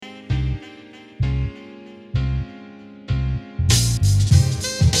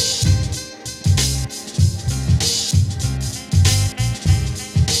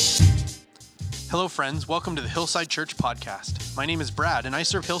Hello friends, welcome to the Hillside Church podcast. My name is Brad and I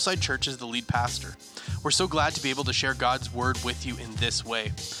serve Hillside Church as the lead pastor. We're so glad to be able to share God's word with you in this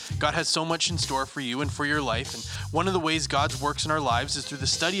way. God has so much in store for you and for your life, and one of the ways God works in our lives is through the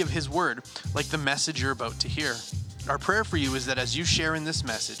study of his word, like the message you're about to hear. Our prayer for you is that as you share in this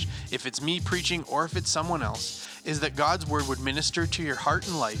message, if it's me preaching or if it's someone else, is that God's word would minister to your heart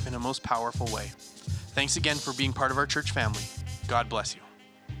and life in a most powerful way. Thanks again for being part of our church family. God bless you.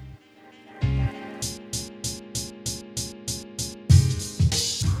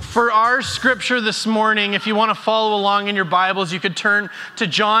 For our scripture this morning, if you want to follow along in your Bibles, you could turn to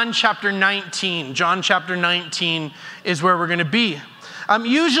John chapter 19. John chapter 19 is where we're going to be.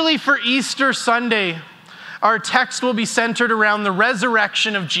 Usually for Easter Sunday, our text will be centered around the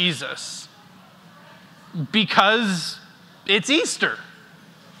resurrection of Jesus because it's Easter.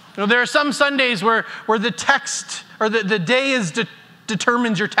 You know, there are some Sundays where the text or the day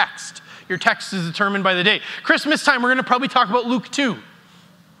determines your text. Your text is determined by the day. Christmas time, we're going to probably talk about Luke 2.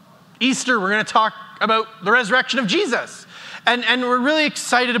 Easter, we're going to talk about the resurrection of Jesus. And we're really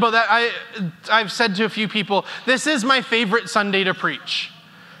excited about that. I've said to a few people, this is my favorite Sunday to preach.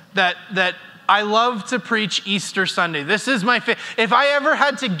 That I love to preach Easter Sunday. This is my favorite. If I ever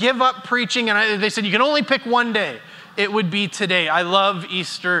had to give up preaching, and they said you can only pick one day, it would be today. I love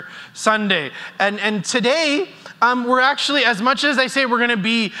Easter Sunday. And today, we're actually, as much as I say we're going to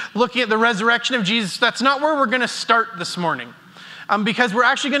be looking at the resurrection of Jesus, that's not where we're going to start this morning. Because we're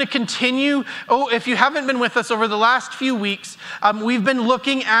actually going to continue. If you haven't been with us over the last few weeks, we've been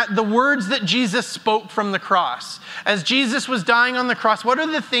looking at the words that Jesus spoke from the cross. As Jesus was dying on the cross, what are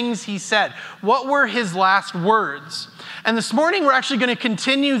the things he said? What were his last words? And this morning, we're actually going to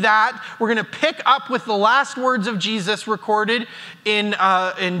continue that. We're going to pick up with the last words of Jesus recorded in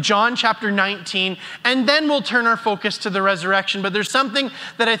John chapter 19, and then we'll turn our focus to the resurrection. But there's something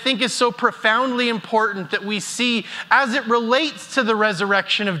that I think is so profoundly important that we see as it relates to the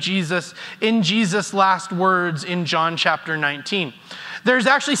resurrection of Jesus in Jesus' last words in John chapter 19. There's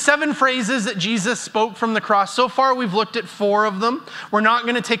actually 7 phrases that Jesus spoke from the cross. So far, we've looked at 4 of them. We're not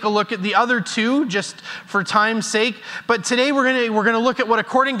going to take a look at the other 2 just for time's sake. But today we're going to look at what,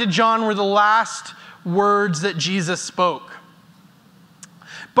 according to John, were the last words that Jesus spoke.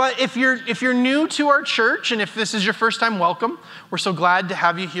 But if you're new to our church, and if this is your first time, welcome. We're so glad to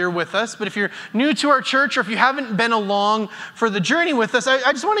have you here with us. But if you're new to our church, or if you haven't been along for the journey with us,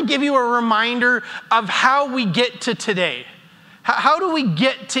 I just want to give you a reminder of how we get to today. How do we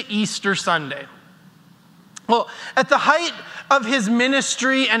get to Easter Sunday? Well, at the height of his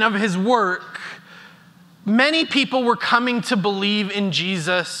ministry and of his work, many people were coming to believe in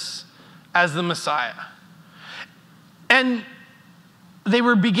Jesus as the Messiah. And they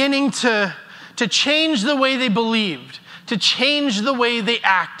were beginning to change the way they believed, to change the way they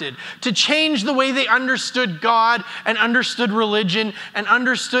acted, to change the way they understood God and understood religion and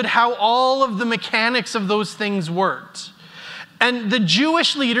understood how all of the mechanics of those things worked. And the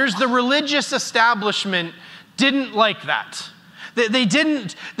Jewish leaders, the religious establishment, didn't like that. They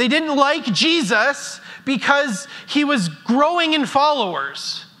didn't like Jesus because he was growing in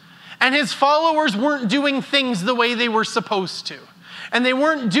followers. And his followers weren't doing things the way they were supposed to. And they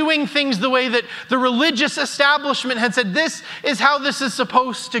weren't doing things the way that the religious establishment had said, this is how this is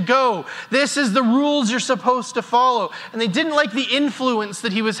supposed to go. This is the rules you're supposed to follow. And they didn't like the influence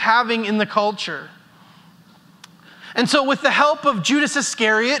that he was having in the culture. And so with the help of Judas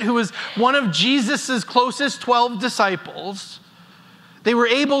Iscariot, who was one of Jesus' closest 12 disciples, they were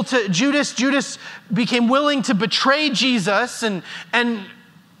able to, Judas became willing to betray Jesus, and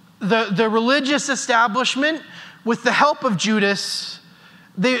the religious establishment, with the help of Judas,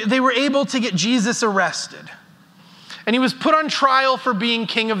 they were able to get Jesus arrested. And he was put on trial for being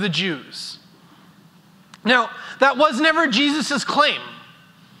king of the Jews. Now, that was never Jesus' claim.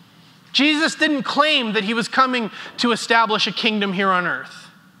 Jesus didn't claim that he was coming to establish a kingdom here on earth.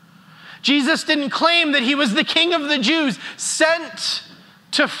 Jesus didn't claim that he was the king of the Jews, sent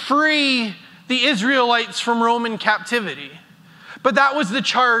to free the Israelites from Roman captivity. But that was the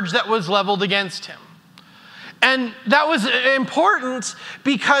charge that was leveled against him. And that was important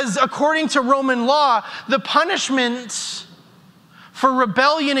because according to Roman law, the punishment for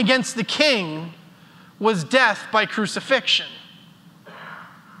rebellion against the king was death by crucifixion.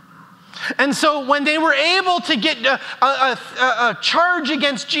 And so when they were able to get a charge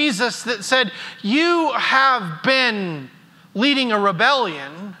against Jesus that said, you have been leading a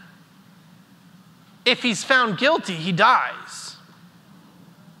rebellion, if he's found guilty, he dies.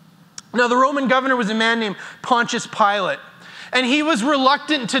 Now, the Roman governor was a man named Pontius Pilate, and he was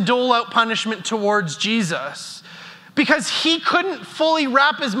reluctant to dole out punishment towards Jesus. because he couldn't fully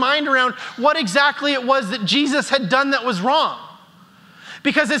wrap his mind around what exactly it was that Jesus had done that was wrong.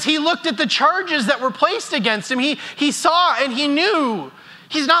 Because as he looked at the charges that were placed against him, he saw and he knew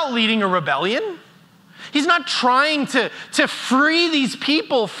he's not leading a rebellion. He's not trying to free these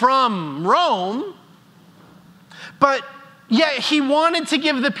people from Rome. But yet he wanted to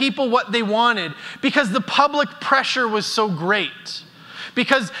give the people what they wanted because the public pressure was so great.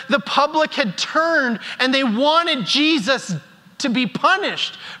 Because the public had turned and they wanted Jesus to be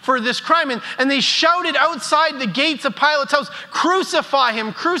punished for this crime. And they shouted outside the gates of Pilate's house, crucify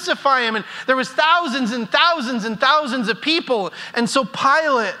him, crucify him. And there was thousands and thousands and thousands of people. And so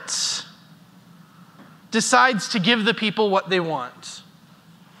Pilate decides to give the people what they want.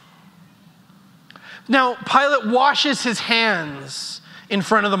 Now, Pilate washes his hands in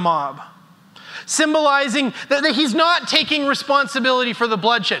front of the mob, symbolizing that he's not taking responsibility for the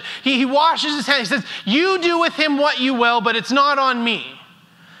bloodshed. He washes his hands. He says, you do with him what you will, but it's not on me.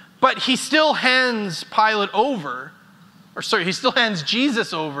 But he still hands Pilate over, he still hands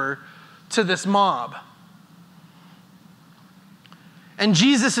Jesus over to this mob. And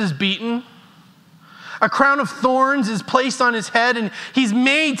Jesus is beaten. A crown of thorns is placed on his head, and he's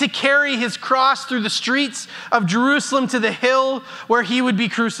made to carry his cross through the streets of Jerusalem to the hill where he would be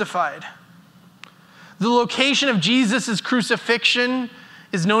crucified. The location of Jesus' crucifixion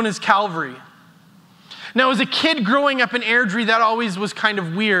is known as Calvary. Now, as a kid growing up in Airdrie, that always was kind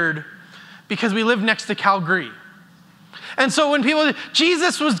of weird because we lived next to Calgary. And so when people,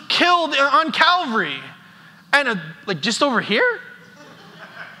 Jesus was killed on Calvary, and just over here?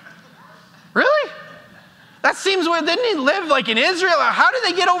 Really? That seems weird. Didn't he live in Israel? How did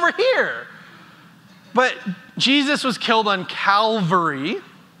they get over here? But Jesus was killed on Calvary,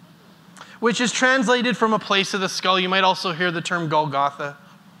 which is translated from a place of the skull. You might also hear the term Golgotha.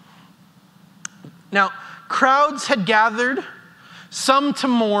 Now, crowds had gathered, some to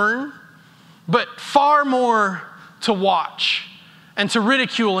mourn, but far more to watch and to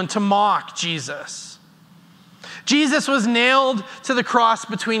ridicule and to mock Jesus. Jesus was nailed to the cross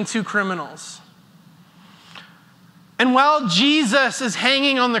between two criminals. And while Jesus is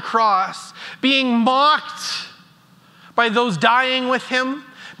hanging on the cross, being mocked by those dying with him,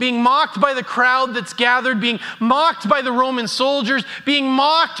 being mocked by the crowd that's gathered, being mocked by the Roman soldiers, being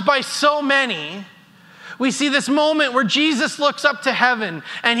mocked by so many, we see this moment where Jesus looks up to heaven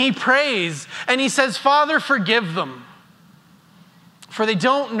and he prays and he says, Father, forgive them, for they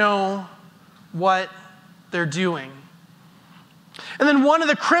don't know what they're doing. And then one of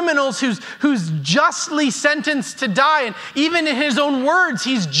the criminals who's justly sentenced to die, and even in his own words,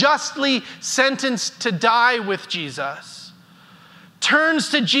 he's justly sentenced to die with Jesus, turns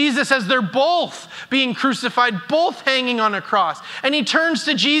to Jesus as they're both being crucified, both hanging on a cross. And he turns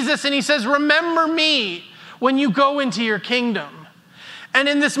to Jesus and he says, remember me when you go into your kingdom. And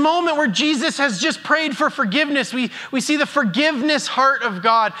in this moment where Jesus has just prayed for forgiveness, we see the forgiveness heart of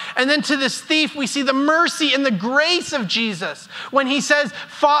God. And then to this thief, we see the mercy and the grace of Jesus when he says,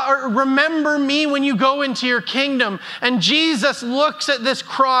 remember me when you go into your kingdom. And Jesus looks at this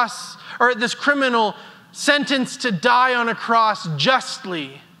cross, or at this criminal sentenced to die on a cross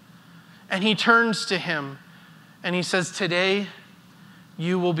justly. And he turns to him and he says, today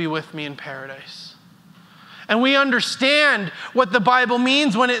you will be with me in paradise. And we understand what the Bible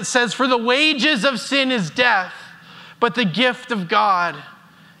means when it says, for the wages of sin is death, but the gift of God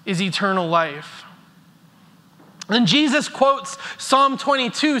is eternal life. And Jesus quotes Psalm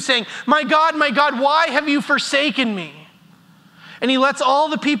 22 saying, my God, why have you forsaken me? And he lets all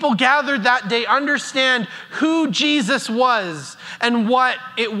the people gathered that day understand who Jesus was and what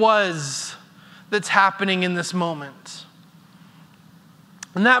it was that's happening in this moment.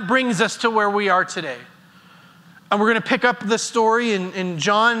 And that brings us to where we are today. And we're going to pick up the story in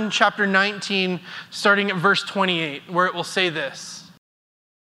John chapter 19, starting at verse 28, where it will say this.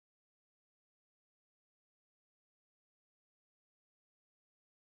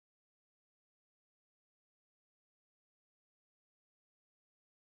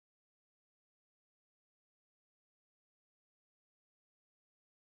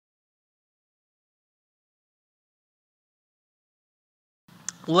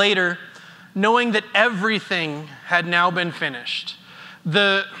 Later, knowing that everything had now been finished,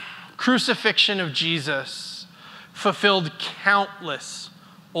 the crucifixion of Jesus fulfilled countless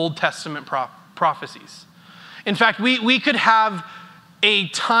Old Testament prophecies. In fact, we could have a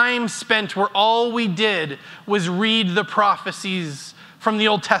time spent where all we did was read the prophecies from the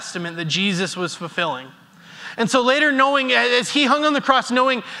Old Testament that Jesus was fulfilling. And so later, knowing, as he hung on the cross,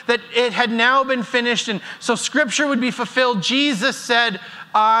 knowing that it had now been finished, and so Scripture would be fulfilled, Jesus said,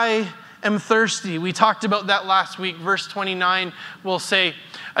 I am thirsty. We talked about that last week. Verse 29 will say,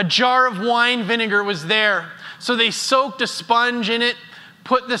 a jar of wine vinegar was there. So they soaked a sponge in it,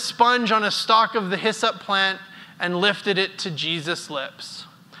 put the sponge on a stalk of the hyssop plant, and lifted it to Jesus' lips.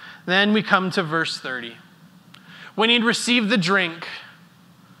 Then we come to verse 30. When he'd received the drink,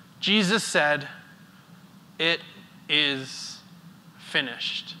 Jesus said, "It is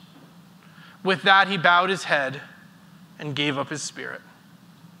finished." With that, he bowed his head and gave up his spirit.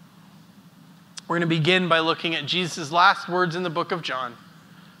 We're going to begin by looking at Jesus' last words in the book of John.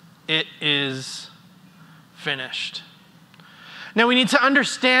 It is finished. Now we need to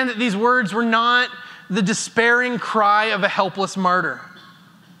understand that these words were not the despairing cry of a helpless martyr.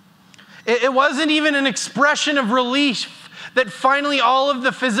 It wasn't even an expression of relief that finally all of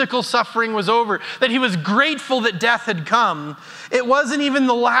the physical suffering was over, that he was grateful that death had come. It wasn't even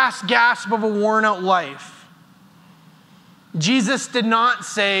the last gasp of a worn-out life. Jesus did not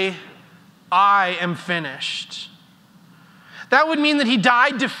say, "I am finished." That would mean that he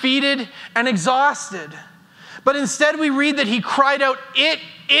died defeated and exhausted. But instead we read that he cried out, "It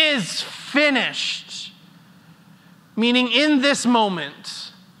is finished." Meaning in this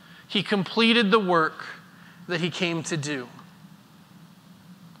moment, he completed the work that he came to do.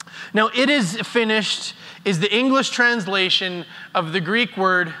 Now, "it is finished" is the English translation of the Greek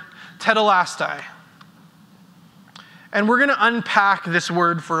word tetelestai. And we're going to unpack this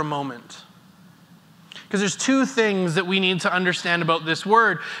word for a moment. Because there's two things that we need to understand about this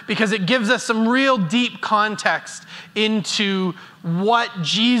word, because it gives us some real deep context into what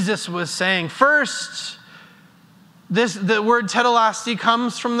Jesus was saying. First, the word tetelestai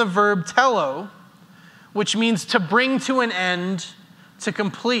comes from the verb telo, which means to bring to an end, to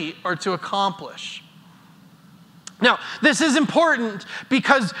complete, or to accomplish. Now, this is important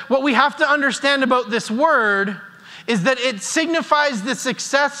because what we have to understand about this word is that it signifies the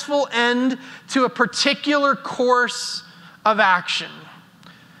successful end to a particular course of action.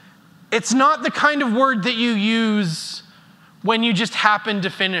 It's not the kind of word that you use when you just happen to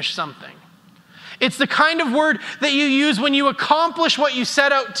finish something. It's the kind of word that you use when you accomplish what you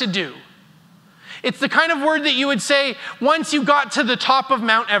set out to do. It's the kind of word that you would say once you got to the top of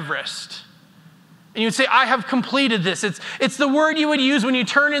Mount Everest. And you would say, "I have completed this." It's the word you would use when you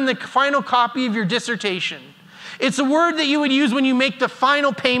turn in the final copy of your dissertation. It's a word that you would use when you make the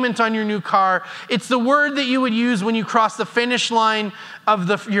final payment on your new car. It's the word that you would use when you cross the finish line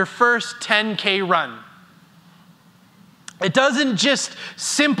of your first 10K run. It doesn't just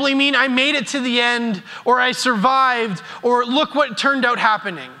simply mean I made it to the end, or I survived, or look what turned out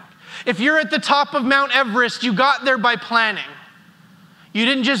happening. If you're at the top of Mount Everest, you got there by planning. You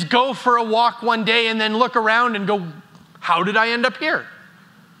didn't just go for a walk one day and then look around and go, "How did I end up here?"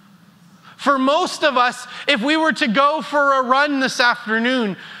 For most of us, if we were to go for a run this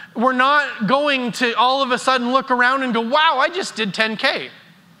afternoon, we're not going to all of a sudden look around and go, "Wow, I just did 10K.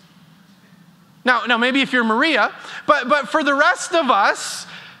 Now maybe if you're Maria, but for the rest of us,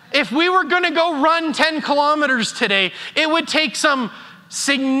 if we were going to go run 10 kilometers today, it would take some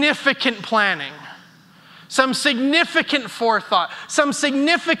significant planning, some significant forethought, some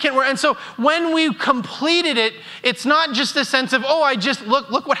significant work. And so when we completed it, it's not just a sense of, "Oh, I just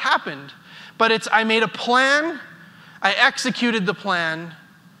look what happened." But it's, I made a plan, I executed the plan,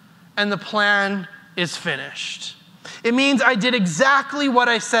 and the plan is finished. It means I did exactly what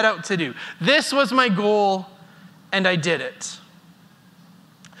I set out to do. This was my goal, and I did it.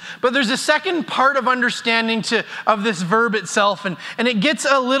 But there's a second part of understanding of this verb itself, and it gets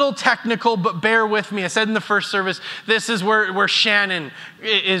a little technical, but bear with me. I said in the first service, this is where Shannon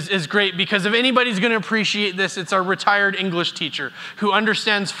is great, because if anybody's going to appreciate this, it's our retired English teacher who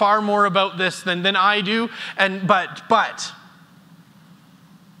understands far more about this than I do. But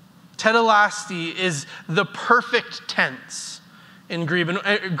tetelestai is the perfect tense in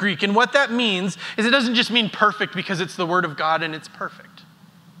Greek. And what that means is it doesn't just mean perfect because it's the word of God and it's perfect.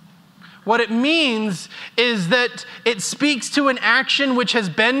 What it means is that it speaks to an action which has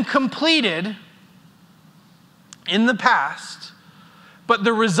been completed in the past, but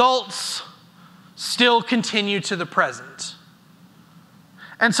the results still continue to the present.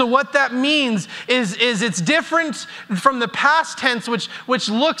 And so what that means is it's different from the past tense, which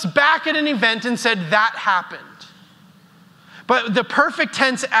looks back at an event and said, "That happened." But the perfect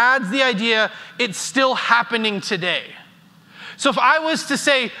tense adds the idea, it's still happening today. So if I was to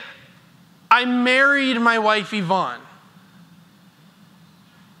say, "I married my wife Yvonne,"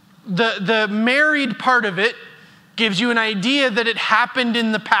 the married part of it gives you an idea that it happened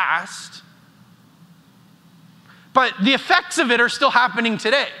in the past, but the effects of it are still happening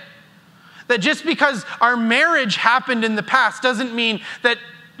today. That just because our marriage happened in the past doesn't mean that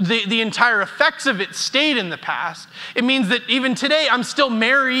the entire effects of it stayed in the past. It means that even today, I'm still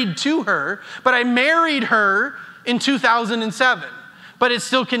married to her, but I married her in 2007. But it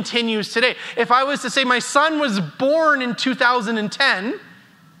still continues today. If I was to say my son was born in 2010,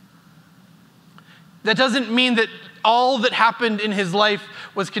 that doesn't mean that all that happened in his life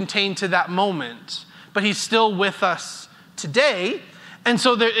was contained to that moment, but he's still with us today. And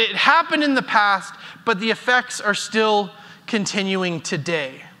so it happened in the past, but the effects are still continuing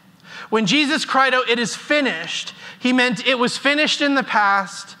today. When Jesus cried out, "It is finished," he meant it was finished in the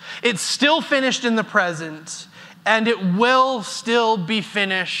past, it's still finished in the present, and it will still be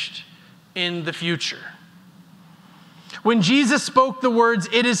finished in the future. When Jesus spoke the words,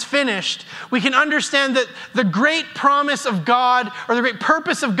 "It is finished," we can understand that the great promise of God, or the great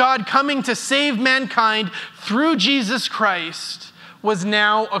purpose of God coming to save mankind through Jesus Christ, was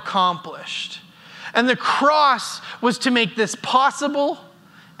now accomplished. And the cross was to make this possible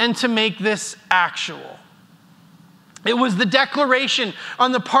and to make this actual. It was the declaration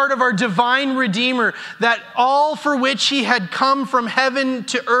on the part of our divine Redeemer that all for which he had come from heaven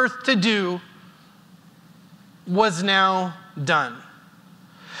to earth to do was now done.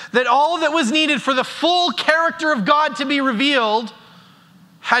 That all that was needed for the full character of God to be revealed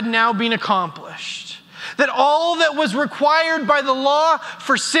had now been accomplished. That all that was required by the law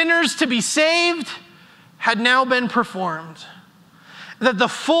for sinners to be saved had now been performed. That the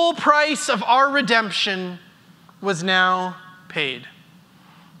full price of our redemption was now paid.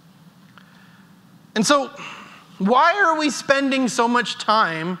 And so, why are we spending so much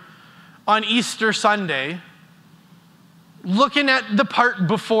time on Easter Sunday looking at the part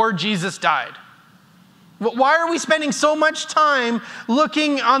before Jesus died? Why are we spending so much time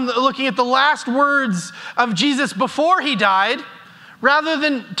looking at the last words of Jesus before he died, rather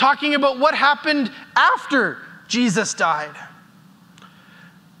than talking about what happened after Jesus died?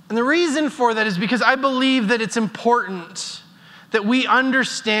 And the reason for that is because I believe that it's important that we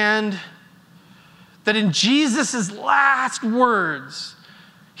understand that in Jesus' last words,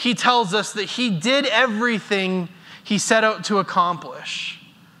 he tells us that he did everything he set out to accomplish.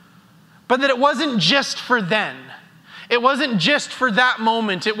 But that it wasn't just for then. It wasn't just for that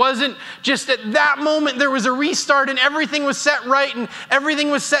moment. It wasn't just at that moment there was a restart and everything was set right and everything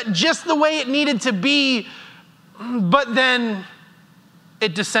was set just the way it needed to be, but then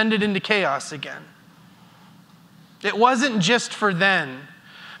it descended into chaos again. It wasn't just for then,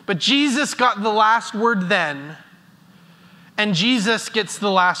 but Jesus got the last word then, and Jesus gets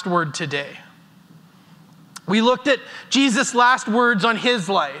the last word today. We looked at Jesus' last words on his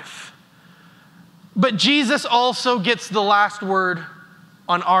life, but Jesus also gets the last word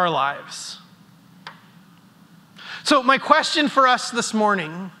on our lives. So my question for us this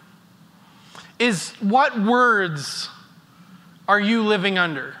morning is, what words are you living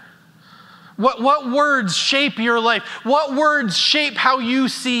under? What words shape your life? What words shape how you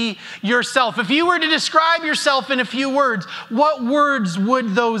see yourself? If you were to describe yourself in a few words, what words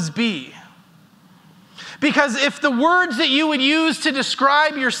would those be? Because if the words that you would use to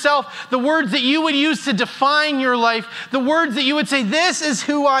describe yourself, the words that you would use to define your life, the words that you would say, "This is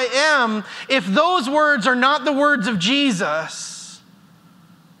who I am," if those words are not the words of Jesus,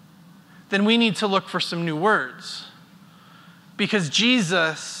 then we need to look for some new words. Because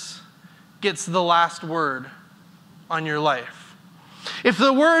Jesus gets the last word on your life. If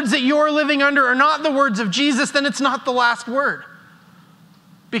the words that you're living under are not the words of Jesus, then it's not the last word.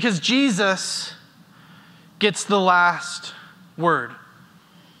 Because Jesus gets the last word.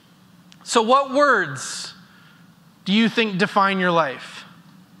 So what words do you think define your life?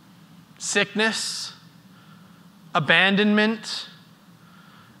 Sickness, abandonment,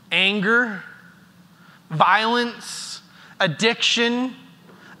 anger, violence, addiction,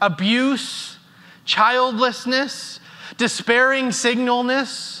 abuse, childlessness, despairing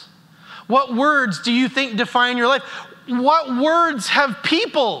singleness. What words do you think define your life? What words have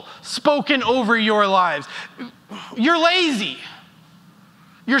people spoken over your lives? You're lazy.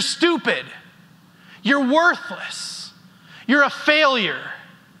 You're stupid. You're worthless. You're a failure.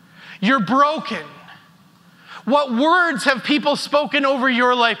 You're broken. What words have people spoken over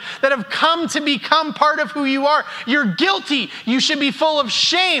your life that have come to become part of who you are? You're guilty. You should be full of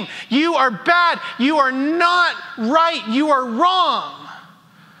shame. You are bad. You are not right. You are wrong.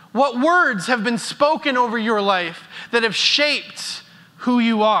 What words have been spoken over your life that have shaped who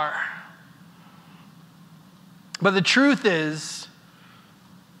you are? But the truth is,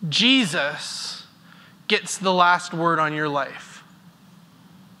 Jesus gets the last word on your life.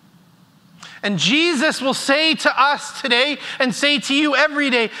 And Jesus will say to us today and say to you every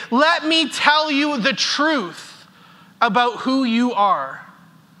day, "Let me tell you the truth about who you are.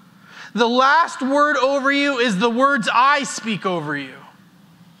 The last word over you is the words I speak over you.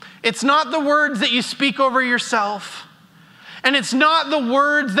 It's not the words that you speak over yourself, and it's not the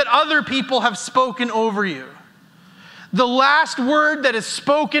words that other people have spoken over you. The last word that is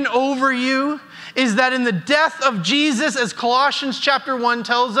spoken over you is that in the death of Jesus, as Colossians chapter 1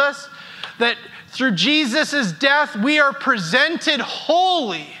 tells us, that through Jesus' death, we are presented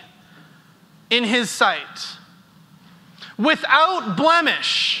holy in his sight, without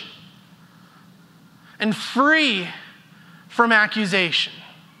blemish, and free from accusation.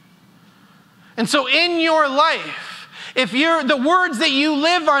 And so in your life, if the words that you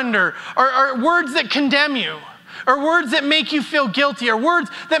live under are words that condemn you, or words that make you feel guilty, or words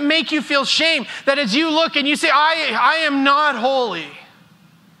that make you feel shame, that as you look and you say, I am not holy.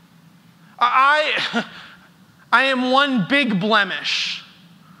 I am one big blemish.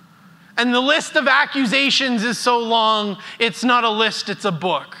 And the list of accusations is so long, it's not a list, it's a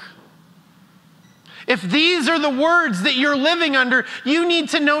book. If these are the words that you're living under, you need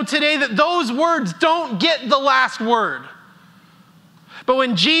to know today that those words don't get the last word. But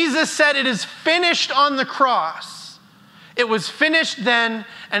when Jesus said it is finished on the cross, it was finished then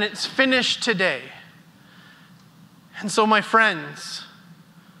and it's finished today. And so, my friends,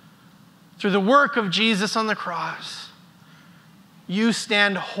 through the work of Jesus on the cross, you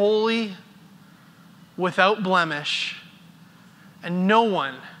stand holy, without blemish, and no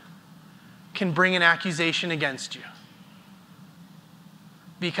one can bring an accusation against you.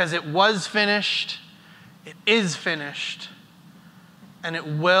 Because it was finished, it is finished, and it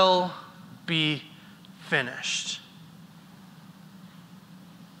will be finished.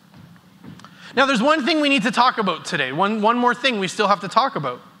 Now, there's one thing we need to talk about today. One more thing we still have to talk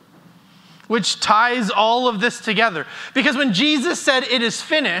about, which ties all of this together. Because when Jesus said it is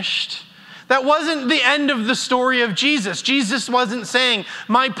finished, that wasn't the end of the story of Jesus. Jesus wasn't saying,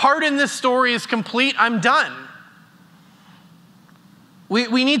 my part in this story is complete, I'm done.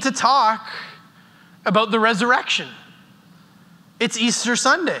 We need to talk about the resurrection. It's Easter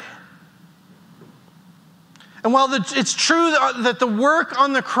Sunday. And while it's true that the work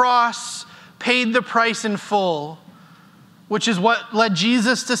on the cross paid the price in full, which is what led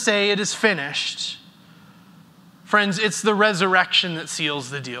Jesus to say it is finished, friends, it's the resurrection that seals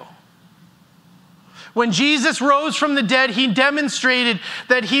the deal. When Jesus rose from the dead, he demonstrated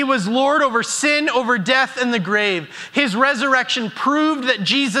that he was Lord over sin, over death, and the grave. His resurrection proved that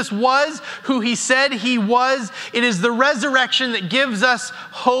Jesus was who he said he was. It is the resurrection that gives us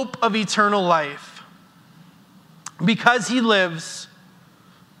hope of eternal life. Because he lives,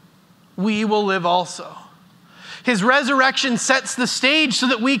 we will live also. His resurrection sets the stage so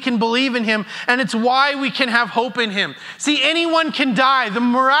that we can believe in him, and it's why we can have hope in him. See, anyone can die. The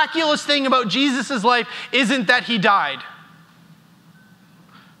miraculous thing about Jesus' life isn't that he died.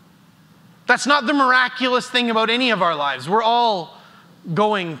 That's not the miraculous thing about any of our lives. We're all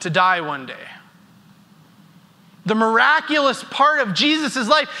going to die one day. The miraculous part of Jesus'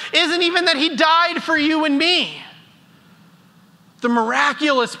 life isn't even that he died for you and me. The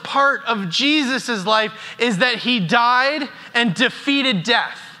miraculous part of Jesus' life is that he died and defeated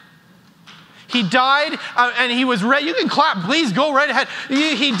death. He died and he was, you can clap, please go right ahead.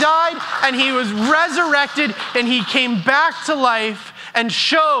 He died and he was resurrected and he came back to life and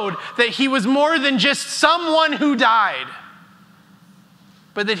showed that he was more than just someone who died,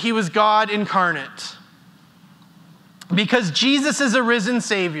 but that he was God incarnate. Because Jesus is a risen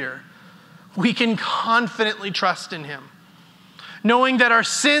Savior, we can confidently trust in him, knowing that our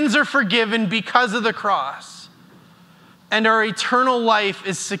sins are forgiven because of the cross, and our eternal life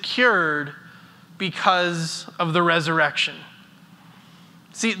is secured because of the resurrection.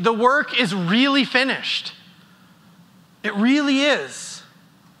 See, the work is really finished. It really is.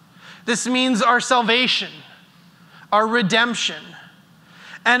 This means our salvation, our redemption,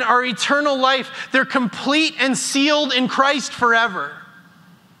 and our eternal life, they're complete and sealed in Christ forever.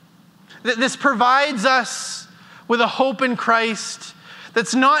 This provides us with a hope in Christ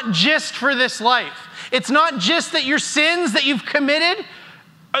that's not just for this life. It's not just that your sins that you've committed,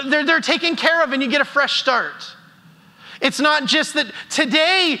 they're taken care of and you get a fresh start. It's not just that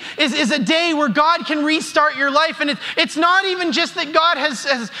today is a day where God can restart your life, and it's not even just that God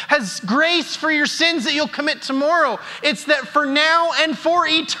has grace for your sins that you'll commit tomorrow. It's that for now and for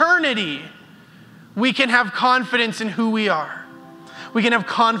eternity, we can have confidence in who we are. We can have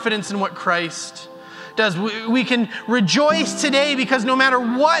confidence in what Christ does. We can rejoice today because no matter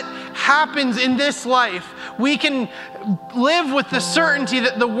what happens in this life, we can live with the certainty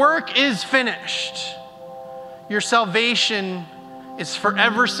that the work is finished. Your salvation is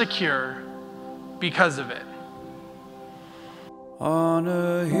forever secure because of it. on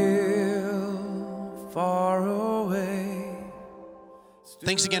a hill far away.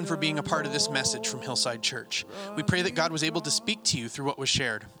 Thanks again for being a part of this message from Hillside Church. We pray that God was able to speak to you through what was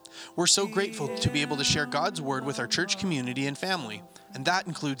shared. We're so grateful to be able to share God's word with our church community and family, and that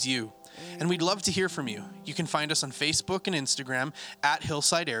includes you. And we'd love to hear from you. You can find us on Facebook and Instagram at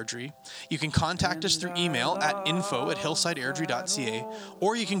Hillside Airdrie. You can contact us through email at info@hillsideairdrie.ca,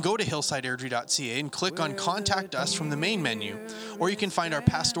 or you can go to hillsideairdrie.ca and click on Contact Us from the main menu, or you can find our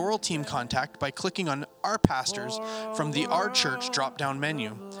pastoral team contact by clicking on Our Pastors from the Our Church drop-down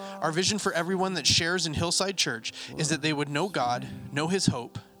menu. Our vision for everyone that shares in Hillside Church is that they would know God, know His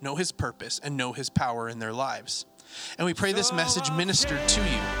hope, know His purpose, and know His power in their lives. And we pray this message ministered to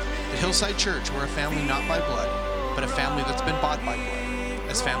you. At Hillside Church, we're a family not by blood, but a family that's been bought by blood.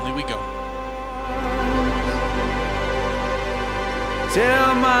 As family we go.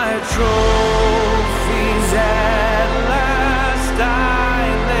 Till my trophies at last I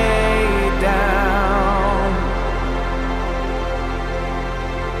lay down,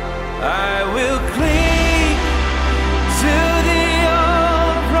 I will cling to the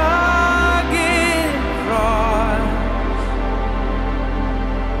old rugged cross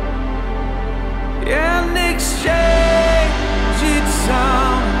and exchange it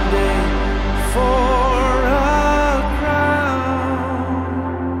someday for a crown.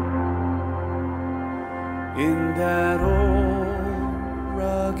 In that old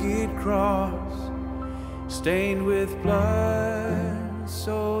rugged cross, stained with blood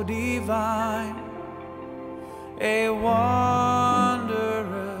so divine, a wondrous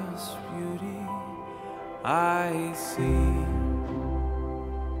beauty I see.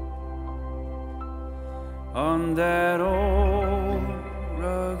 On that old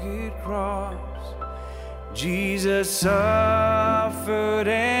rugged cross, Jesus suffered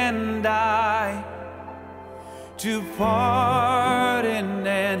and died to pardon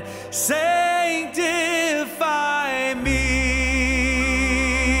and save.